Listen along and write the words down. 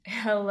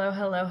Hello,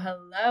 hello,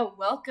 hello.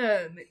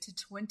 Welcome to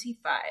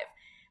 25.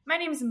 My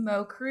name is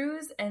Mo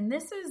Cruz, and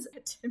this is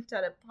Attempt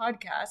at a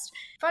Podcast.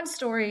 Fun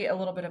story, a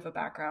little bit of a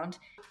background.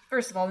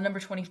 First of all, the number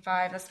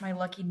 25, that's my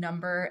lucky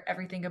number.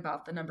 Everything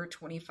about the number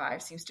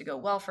 25 seems to go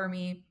well for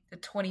me. The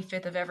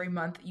 25th of every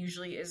month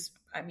usually is,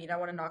 I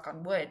want to knock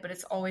on wood, but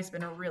it's always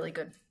been a really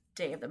good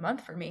day of the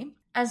month for me.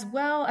 As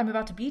well, I'm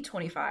about to be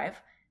 25,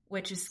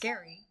 which is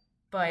scary,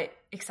 but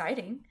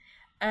exciting.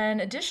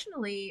 And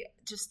additionally,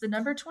 just the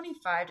number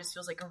 25 just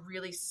feels like a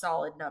really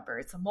solid number.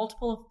 It's a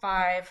multiple of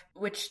 5,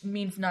 which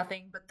means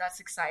nothing, but that's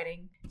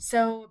exciting.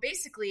 So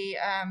basically,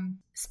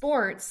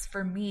 sports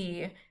for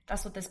me,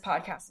 that's what this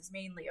podcast is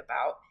mainly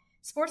about.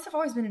 Sports have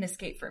always been an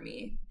escape for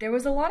me. There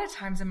was a lot of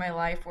times in my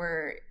life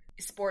where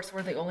sports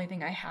were the only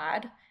thing I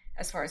had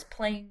as far as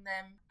playing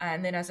them.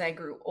 And then as I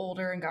grew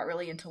older and got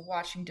really into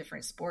watching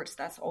different sports,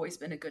 that's always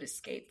been a good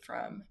escape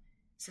from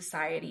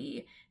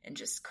society and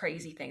just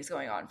crazy things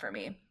going on for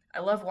me. I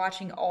love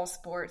watching all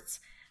sports.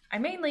 I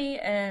mainly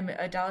am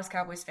a Dallas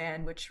Cowboys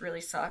fan, which really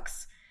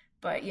sucks.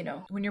 But,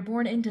 when you're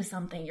born into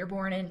something, you're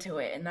born into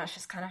it. And that's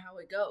just kind of how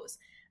it goes.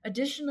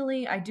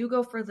 Additionally, I do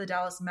go for the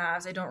Dallas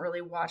Mavs. I don't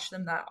really watch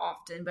them that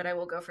often, but I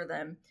will go for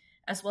them,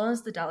 as well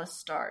as the Dallas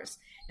Stars.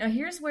 Now,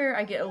 here's where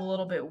I get a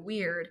little bit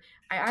weird.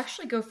 I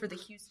actually go for the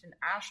Houston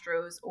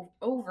Astros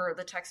over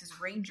the Texas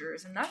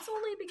Rangers. And that's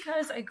only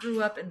because I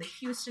grew up in the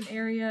Houston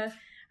area.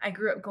 I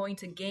grew up going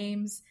to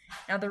games.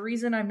 Now, the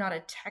reason I'm not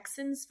a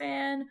Texans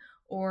fan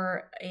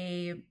or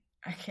I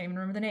can't even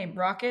remember the name,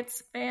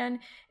 Rockets fan,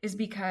 is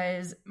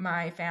because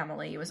my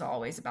family was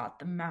always about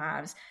the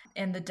Mavs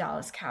and the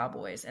Dallas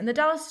Cowboys. And the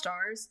Dallas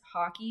Stars,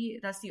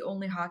 hockey, that's the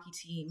only hockey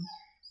team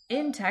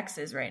in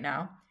Texas right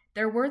now.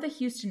 There were the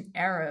Houston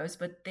Aeros,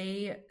 but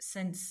they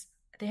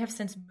have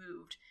since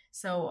moved.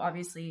 So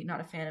obviously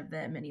not a fan of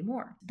them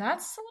anymore.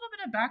 That's a little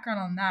bit of background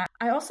on that.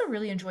 I also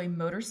really enjoy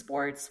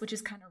motorsports, which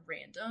is kind of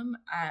random.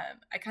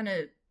 I kind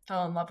of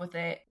fell in love with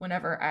it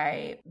whenever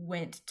I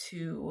went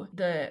to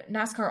the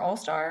NASCAR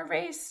All-Star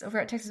race over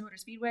at Texas Motor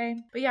Speedway.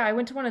 But yeah, I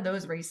went to one of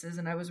those races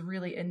and I was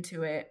really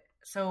into it.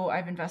 So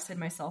I've invested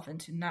myself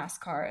into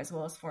NASCAR as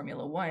well as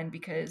Formula One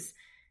because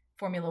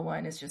Formula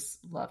One is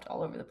just loved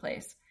all over the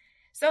place.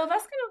 So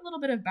that's kind of a little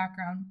bit of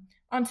background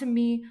onto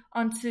me,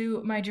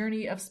 onto my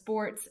journey of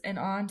sports, and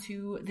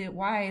onto the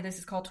why this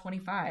is called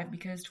 25,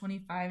 because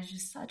 25 is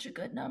just such a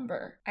good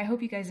number. I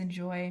hope you guys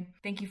enjoy.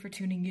 Thank you for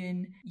tuning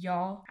in.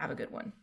 Y'all have a good one.